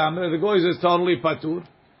patur legamre. The goys is totally patur.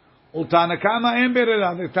 Utanakama en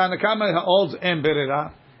berera. The Tanakama holds en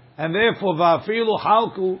berera, and therefore va'afilu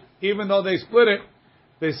halku. Even though they split it,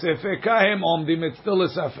 v'sefekahem omdim. It's still a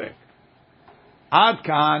safek. Ad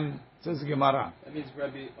kan. Says the Gemara. That means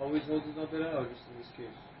Rabbi always holds it up or just in this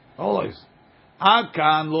case? Always. Ad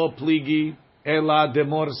kan lo pligi ela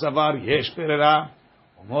demor savar yesh berera,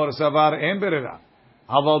 mor savar en berera.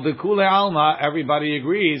 Aval de kule alma, everybody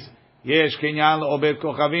agrees. Yesh kinyan lo obed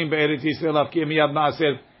kochavim be'eretz Yisrael afkim miyad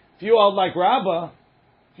maaser. If you hold like Rabbah,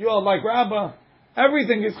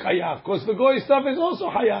 everything is chayav. Because the goy stuff is also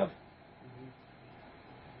chayav.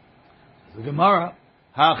 The Gemara.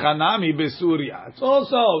 Hachanami beSurya. It's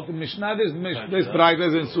also the Mishnah. This bride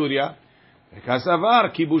is in Surya.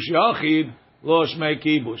 Kasavar kibush yachid lo shmei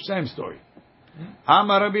kibush. Same story.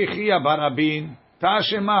 Amar Rabbi Chia bar Abin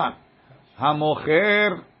Tashema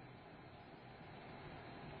hamocher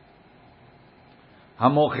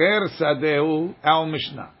sadehu our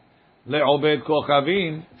Mishnah le'obed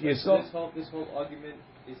kochavim. This whole argument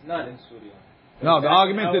is not in Surya. No, the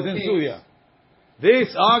argument is in Surya.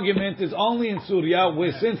 This argument is only in Surya,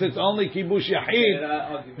 where since it's only kibush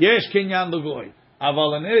yachid, yesh kinyan legoy.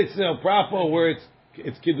 Aval in Eretz Yisrael proper, where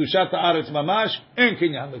it's kiddushat haaretz mamash, and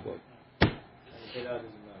kinyan legoy.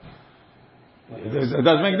 It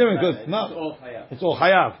doesn't make a difference because no, it's all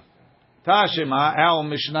chayav. Tashema our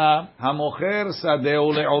Mishnah hamocher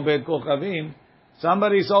sadeu le'obed kochavim.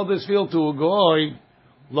 Somebody sold this field to a goy,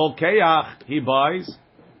 Lokeach, he buys.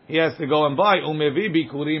 He has to go and buy. Umevi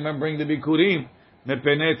bikurim and bring the bikurim.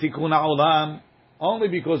 Mepene tikkun ha'olam. Only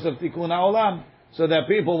because of tikkun ha'olam. So that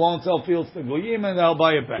people won't sell fields to goyim and they'll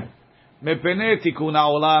buy it back. Mepene tikkun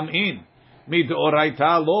ha'olam in.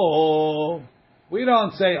 Midoraita lo. We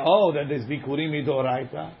don't say, that there's bikurim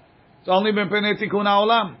midoraita. It's only mepene tikkun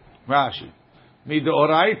ha'olam. Rashi.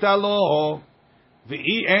 Midoraita lo.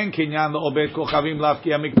 V'i en kinyan lo'obed kochavim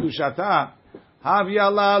lafkia mikdushata.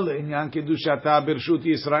 Havyala le'inyan kedushata birshut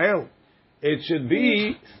Yisrael. It should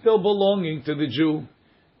be still belonging to the Jew.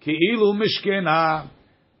 Ki'ilu mishkena.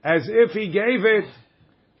 As if he gave it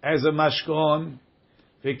as a mashkon.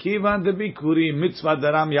 V'kivan de bikurim mitzvah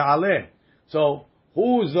daram ya'aleh. So,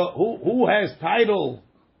 who has title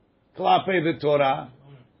klape the Torah?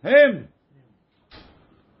 Him.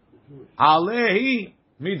 Alehi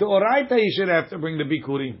midoraita he should have to bring the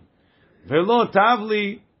bikurim. Velo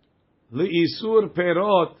tavli liisur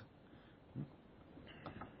perot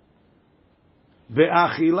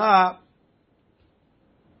ve'achila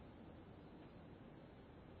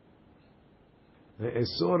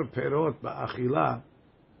ve'esur perot ba'achila.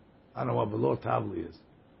 I don't know what velo tavli is.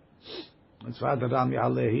 Mitzvah daram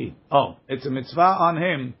ya'alehi. It's a mitzvah on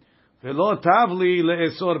him. Velo tavli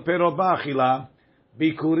le'esor perot ba'achila.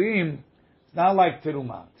 Bikurim, it's not like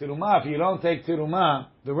teruma. Teruma, if you don't take teruma,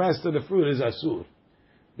 the rest of the fruit is asur.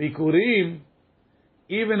 Bikurim,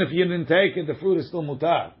 even if you didn't take it, the fruit is still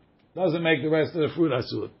mutar. Doesn't make the rest of the fruit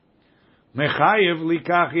asur. Mechayev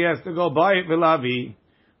likach, he has to go buy it v'lavi.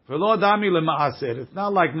 V'lo dami lema'aser. It's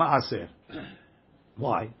not like ma'aser.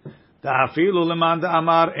 Why? Ta'afilu leman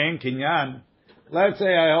da'amar en kinyan. Let's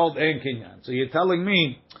say I hold en kinyan. So you're telling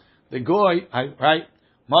me, the goy, right?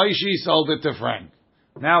 Moshe sold it to Frank.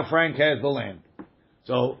 Now Frank has the land.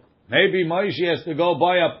 So maybe Moshe has to go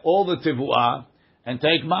buy up all the tivuah and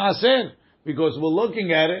take maaser, because we're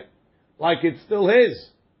looking at it like it's still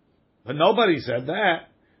his. But nobody said that.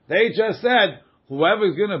 They just said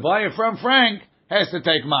whoever's going to buy it from Frank has to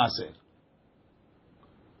take maaser.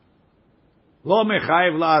 Lo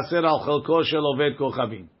mechayev la'aser al chelko shel oved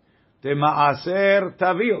kochavim. The maaser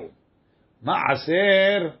tavil.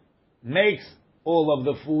 Maaser makes all of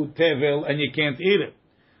the food tevil and you can't eat it.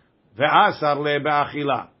 Ve'asar le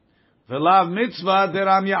be'achila. Ve'lav mitzvah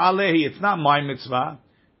deram ya'alehi. It's not my mitzvah.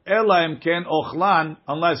 Ela im ken ochlan,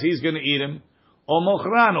 unless he's going to eat him. Or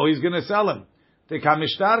mochran, or he's going to sell him.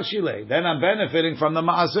 Tekamishtar shile. Then I'm benefiting from the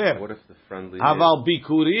ma'aser. What if the friendly... Aval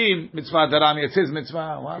bikurim, mitzvah deram, it's his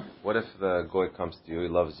mitzvah. What? What if the goy comes to you, he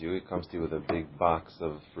loves you, he comes to you with a big box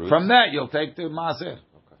of fruits? From that, you'll take the ma'aser.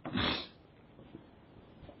 Okay.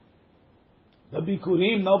 The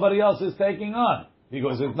bikurim, nobody else is taking on.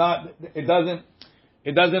 Because it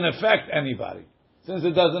doesn't affect anybody. Since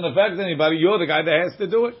it doesn't affect anybody, you're the guy that has to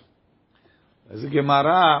do it. As a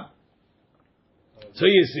Gemara. So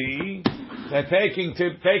you see, that taking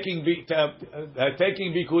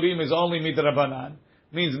bikurim is only midrabanan.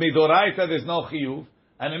 Means midoraita, there's no chiyuv.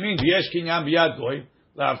 And it means yesh kinyan biyad goy.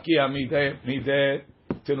 La'avkiya mideh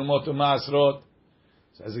tirumot u'ma'asrot.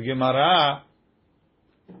 Says the Gemara.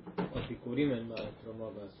 Bikurim and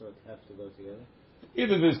Truma Basrot have to go together.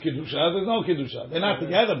 Either there's Kedusha, there's no Kedusha. They're not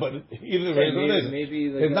together, but either way it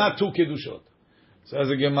is. There's not two Kedushot. Says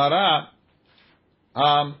the Gemara,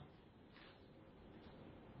 Amar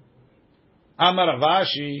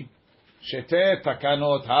Ravashi, Shete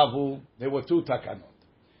Takanot Havu, there were two Takanot.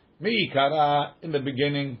 Mi'ikara, in the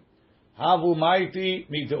beginning, Havu Maiti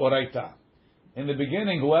Mi'teoraita. In the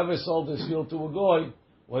beginning, whoever sold his field to a goy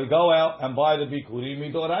will go out and buy the Bikurim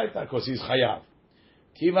Mi'teoraita, because he's Chayav.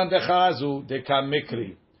 Kivan dechazu dekam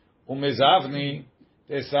mikri umezavni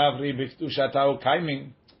desavri b'kedushatau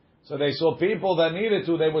kaiming. So they saw people that needed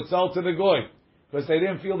to, they would sell to the goy because they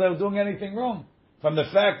didn't feel they were doing anything wrong. From the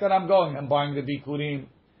fact that I'm going and buying the bikurim,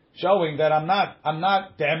 showing that I'm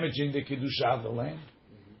not damaging the kedusha of the land.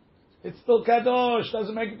 It's still kadosh.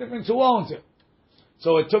 Doesn't make a difference who owns it.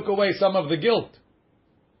 So it took away some of the guilt,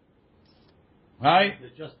 right? They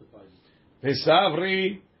justified it.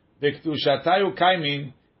 Desavri. We're not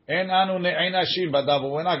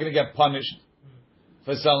going to get punished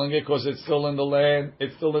for selling it because it's still in the land,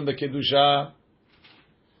 it's still in the kedusha.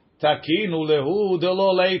 Takinu lehu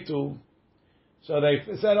delo leitu. So they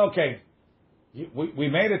said, okay, we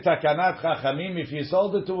made a takanat chachamim. If you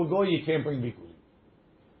sold it to a goy, you can't bring bikurim.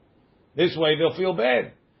 This way they'll feel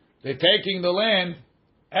bad. They're taking the land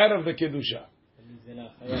out of the kedusha.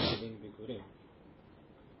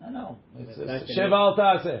 I know. It's Sheva al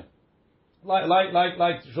Ta'aseh.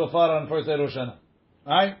 Like shofar on first day Rosh Hashanah.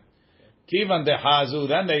 Right? Kivan dehazu.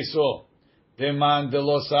 Then they saw. Deman de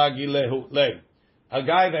lo sagi lehu. A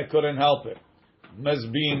guy that couldn't help it.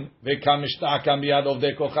 mezbin v'kamishtakam biyad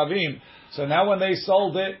ovdei kochavim. So now when they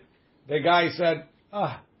sold it, the guy said,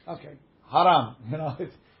 okay, haram,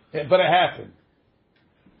 but it happened.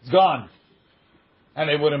 It's gone. And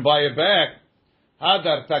they wouldn't buy it back.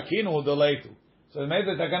 Hadar takinu deleitu. So they made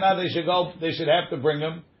the takana, they should have to bring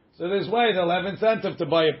them. So this way they'll have incentive to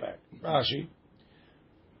buy it back. Rashi.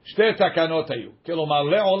 Shte takanot hayu. Kilomar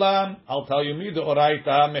le'olam, I'll tell you,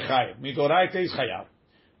 midoraita mechayev. Midoraita is chayav.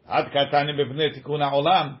 Ad katani bebnei tikun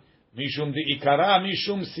ha'olam, mishum di'ikara,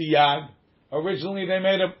 mishum siyag. Originally they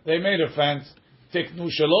made a fence, tiknu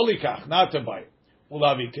shelo likach, not to buy it.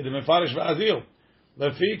 Ulavi kidem mefarish v'azil.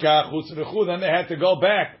 Lefikach utzrechu, then they had to go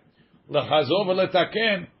back. Lechazov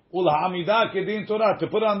v'letaken, ulha'amidah kedin Torah, to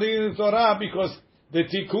put on the Torah, because the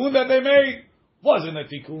tikkun that they made wasn't a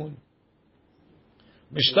tikkun.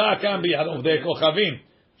 Mishtakam biyad ovdei kochavim,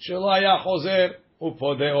 shelo haya chozer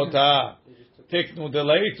upodeh otah. Tiknu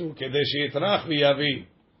deleitu kedei sheyitrach v'yavi.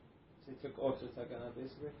 They took off the takana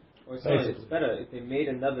basically. Or it's better if they made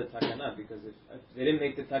another takana, because if they didn't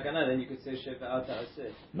make the takana, then you could say shefa al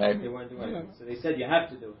ta'aseh. Maybe they weren't doing it. So they said you have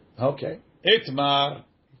to do it. Okay. Itmar,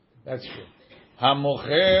 that's true.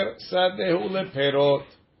 Hamocher sadehu leperot.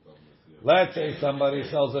 Let's say somebody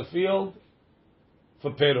sells a field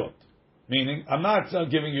for perot, meaning I'm not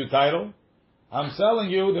giving you title, I'm selling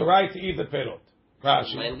you the right to eat the perot.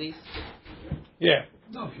 Rashi. Yeah.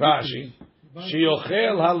 Rashi.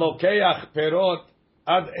 Shiochel halokeach perot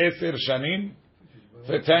ad 10 shanim,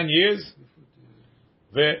 for 10 years,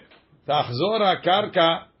 ותחזור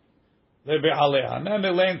הקרקע לבעליה, and then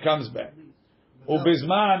the land comes back.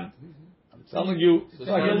 ובזמן, I'm telling you, it's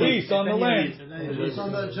like a lease on the land.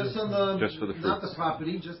 Just for the fruits. Not the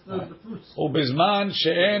property, just the fruits. ובזמן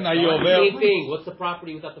שאין היובל. What's the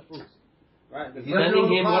property without the fruits? Right. He's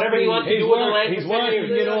letting him whatever he wants to do with the land. He's working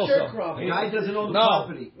it also. The guy doesn't own the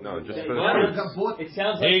property. No, just for the fruits. It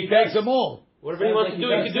sounds like He takes them all. Whatever he wants to do,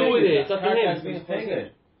 he can do with it. It's up to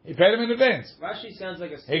him. He paid him in advance. Rashi sounds like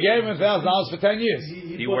a. He gave him $1,000 for 10 years.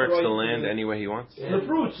 He works the land any way he wants. The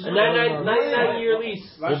fruits. A 99-year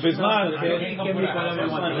lease. ובזמן,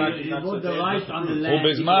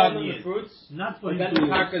 Not for then the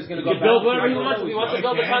karka is going to He go can build back. whatever he wants. If he wants to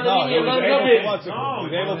build a no, condominium, let him build it.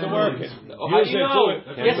 he's able to work it. How do you know?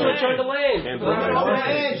 He has to return the land.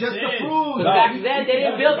 Just the fruits. Back then, they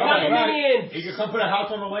didn't build condominiums. He could come put a house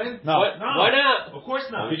on the land? No. Why not? Of course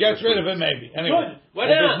not. If he gets rid of it, maybe. Anyway. Why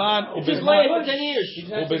not? It's his land for 10 years.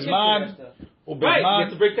 ובזמן, Right, you have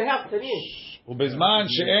to break the house 10 years. ובזמן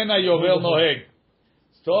שאין היובל נוהג.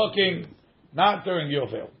 It's talking not during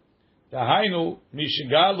Yovel. דהיינו,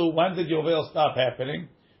 משגלו, when did Yovel stop happening?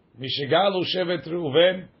 משגלו שבט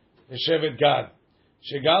ראובן ושבט גד.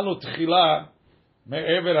 שגלו תחילה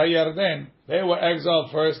מעבר הירדן. They were exiled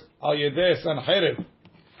first על ידי סנחריב.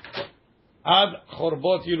 עד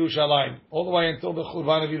חורבות ירושלים. All the way until the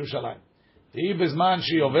חורבן of ירושלים. דהי בזמן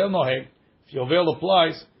שיובל נוהג, if Yovel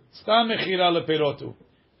applies, סתם מחירה לפירוtu.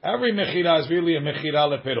 Every mechira is really a mechira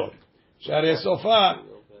leperot. Share sofa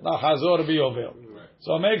lachazor biyovel.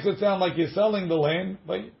 So it makes it sound like you're selling the land,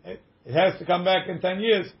 but it has to come back in 10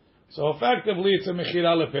 years. So effectively, it's a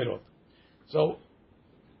mechira leperot. So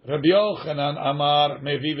Rabbi Yochanan Amar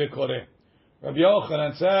mevi vekore. Rabbi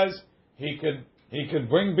Yochanan says he could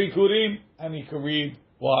bring bikurim and he could read.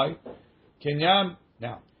 Why? Kenyam.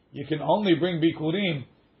 Now you can only bring bikurim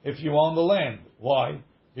if you own the land. Why?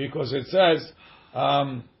 Because it says,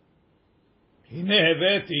 "Hine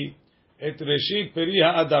heveti et reshit peri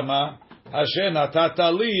ha'adama asher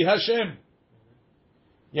natata li Hashem."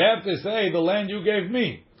 You have to say the land you gave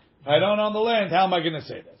me. I don't own the land. How am I going to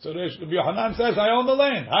say that? So Rabbi Yochanan says, "I own the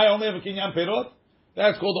land. I only have a kinyan perot."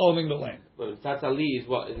 That's called owning the land. But Tata Li is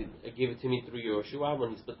what? Give it to me through Yoshua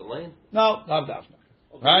when he split the land. No, not that.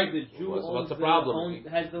 Right? The Jew What's the problem?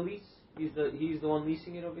 Has the lease? He's the one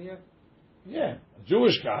leasing it over here. Yeah, a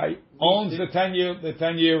Jewish guy owns the 10-year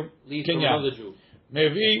Lease from kinyan. another Jew.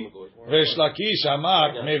 Mevi Resh Lakish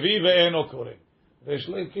Amar Mevi ve'eno kore. Resh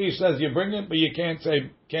Lakish says you bring it, but you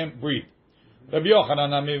can't breathe. Rabbi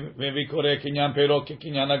Yochanan Mevi kore kinyan perot ke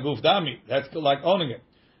kinyan aguf dami. That's like owning it.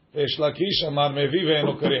 Resh Lakish Amar Mevi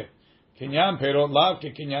ve'eno kore. Kinyan perot lav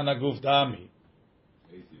ke kinyan aguf dami.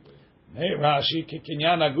 Hey Rashi ke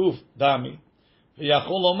kinyan aguf dami.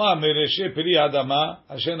 ויכול לומר מראשי פרי האדמה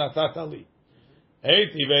אשר נתת לי.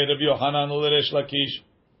 הייתי רבי יוחנן ולריש לקיש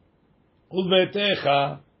ולביתך,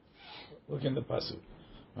 look in the pasuk,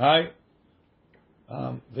 right?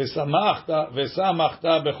 ושמחת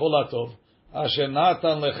בכל הטוב אשר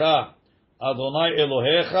נתן לך אדוני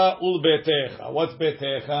אלוהיך ולביתך. What's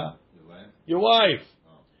ביתך? Your wife,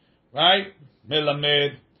 right?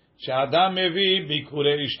 מלמד שאדם מביא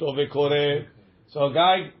ביקורי אשתו וקורא. So a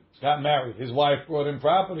guy got married. His wife brought in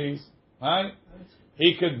properties, right?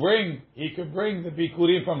 He could bring the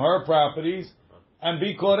bikurim from her properties and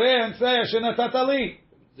be koreh and say shenatatali.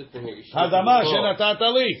 Hadama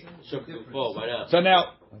shenatatali. Why not? So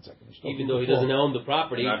now, even though he doesn't own the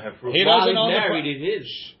property, he doesn't own married, it is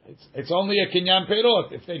his. It's only a kinyan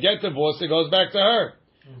perot. If they get divorced, it goes back to her.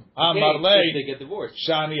 Amarlei, if they get divorced.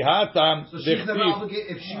 Shani hatam. So she's never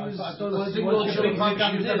obligated. If she was single, she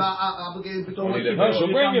was never obligated. No,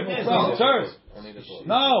 she'll bring it for someone. It's hers.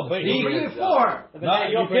 No, but he bring it for. No,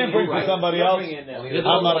 you can't bring for somebody else.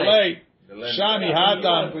 Amarlei, Shani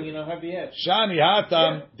hatam. Shani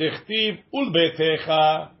hatam. Dichtiv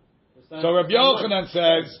ulbetecha. So Rabbi Yochanan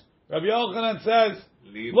says,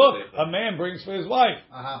 look, a man brings for his wife.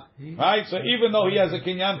 Right? So even though he has a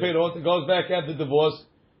kinyan perot, it goes back after divorce,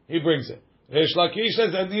 he brings it. Reish Lakish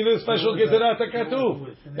says that neither special gezerat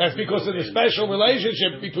hakatuv. That's because of the special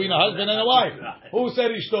relationship between a husband and a wife. Who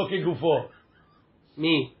said ishto kegufo?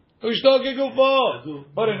 Me. Ishto kegufo.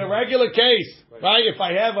 But in a regular case, right, if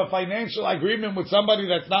I have a financial agreement with somebody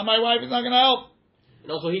that's not my wife, it's not going to help.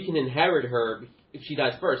 And also he can inherit her if she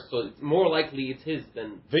dies first, so it's more likely it's his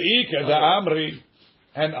than... Ve'ika the Amri,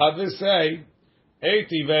 and others say,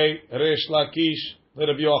 Eitive Reish Lakish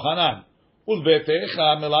Rabbi Yochanan.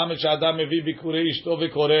 Ulbetecha melamed she'adam mevi bikurei ishto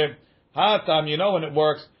v'koreh. Hatam, you know when it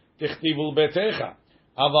works, tichtiv ulbetecha.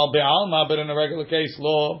 Aval be'alma, but in a regular case,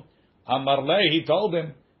 lo. Amarlei, he told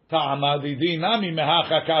him, ta'amadidi nami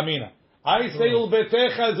mehacha kamina. I say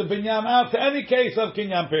ulbetecha is a binyan out to any case of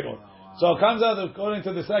kinyan perot. So it comes out, according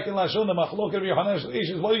to the second lashon, the machlok of Yochanan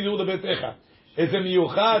is what do you do with the betecha? Is it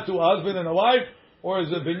miyuchad to a husband and a wife, or is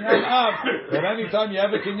it binyan av? That any time you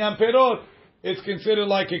have a kinyan perot, it's considered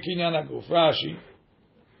like a kinyan aguf. Rashi,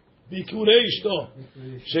 bikurei ishto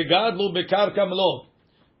shegadlu bekarka melot,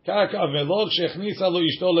 karka melot shechnisa lo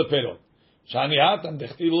ishto leperot. Shani hatam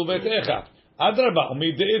dechtilu betecha. Adraba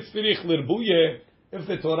umideitz tirich lirbuye. If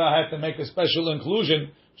the Torah had to make a special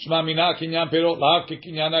inclusion, shma mina kinyan perot lav ke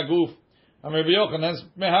kinyan aguf. Rabbi Yochanan's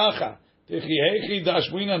mehacha. Techihechi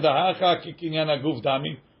dashwina dahacha ki kinyan aguf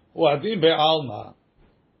dami. Uadim be'alma.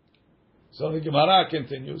 So the Gemara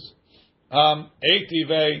continues.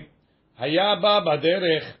 Eitive hayaba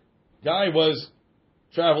baderech. Guy was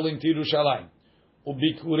traveling to Yerushalayim.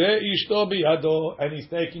 Ubikure ishto biyado, and he's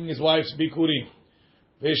taking his wife's bikurim.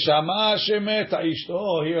 Veshama shemeta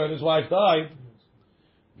ishto. Here, his wife died.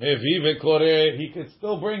 Mevi vekore. He could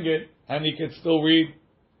still bring it, and he could still read.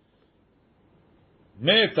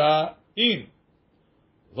 Meta in.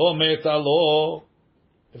 Lo meta lo.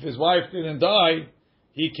 If his wife didn't die,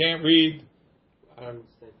 he can't read. I don't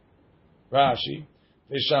understand. Rashi.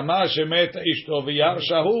 Veshama shemeta ishto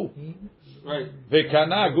v'yarshahu. Right.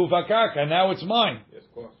 V'kana gufakak, and now it's mine. Yes,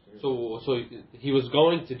 of course. So he was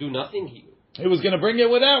going to do nothing? He was going to bring it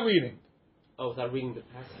without reading. Oh, without reading the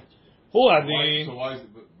passage. Who So adin? why is it,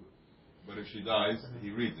 but if she dies, he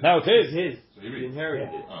reads it. Now it's his. So he He reads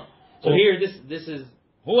inherited it. Oh. So here, this is...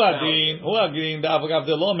 Who adin? Da'avagav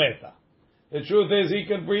de lo meta. The truth is, he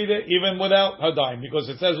can read it even without her dying, because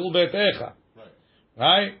it says ulbetecha.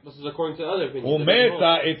 Right? This is according to other opinions.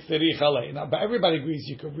 Umeta, it's tzarich alei. Now, but everybody agrees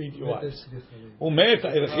you can read your wife.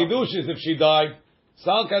 Umeta, the chidush is if she died,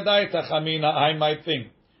 sal kadai tachamina, I might think.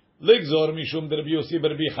 Ligzor mishum de Rabbi Yossi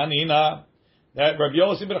Rabbi Hanina, that Rabbi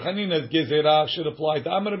Yossi Rabbi Hanina's gezerah should apply to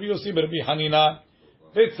Amar Rabbi Yossi Rabbi Hanina.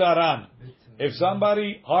 Vitzaran, if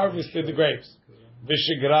somebody harvested the grapes,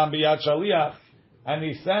 vishigram biyad shaliach, and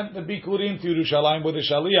he sent the bikurim to Yerushalayim with the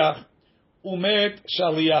shaliach, umet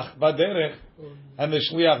shaliach baderech, and the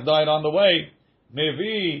shliach died on the way.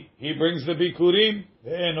 Mevi, he brings the bikurim,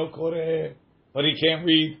 ve'eno koreh, but he can't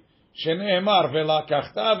read. Shene'emar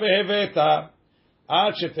ve'lakachta ve'heveta,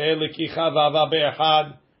 ad sheteh lekicha v'ava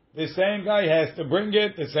be'echad. The same guy has to bring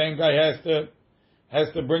it. The same guy has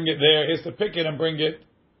to bring it there. He has to pick it and bring it.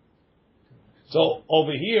 So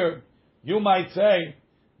over here, you might say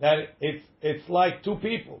that it's like two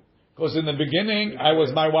people. Because in the beginning, I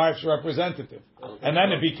was my wife's representative. And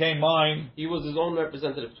then it became mine. He was his own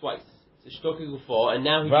representative twice. Ishto kigufo, and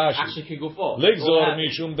now he's actually kigufo. Ligzor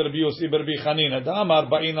mishum de Rabbi Yossi Rabbi Chanina. Damar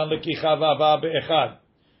ba'ina lekicha v'ava be'echad.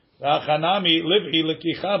 V'achanami liv'i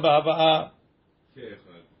lekicha v'ava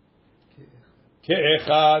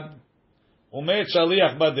ke'echad. Umet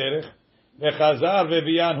shaliach baderech. V'chazar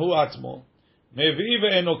v'viyan hu atzmo. Mevi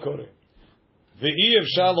ve'eno kore. Ve'i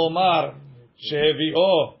efshar lomar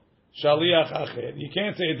she'evi'o shaliach acher. You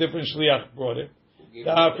can't say a different shliach brought it.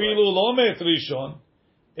 Ta'afilu lo met rishon.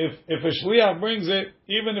 If a shliach brings it,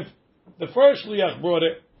 even if the first shliach brought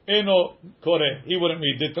it, eno kore, he wouldn't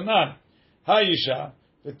read it. Tanan, ha'isha,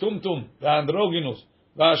 the tumtum, the androgynous,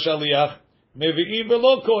 va'shaliach, מביאים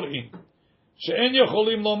ולא קוראים, שאין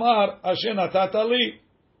יכולים לומר אשר נתת לי.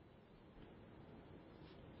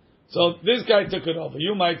 So this guy took it over.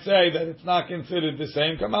 You might say that it's not considered the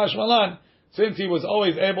same. Kamash Malan, since he was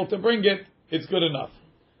always able to bring it, it's good enough.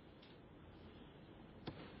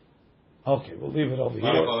 Okay, we'll leave it over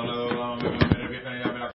here.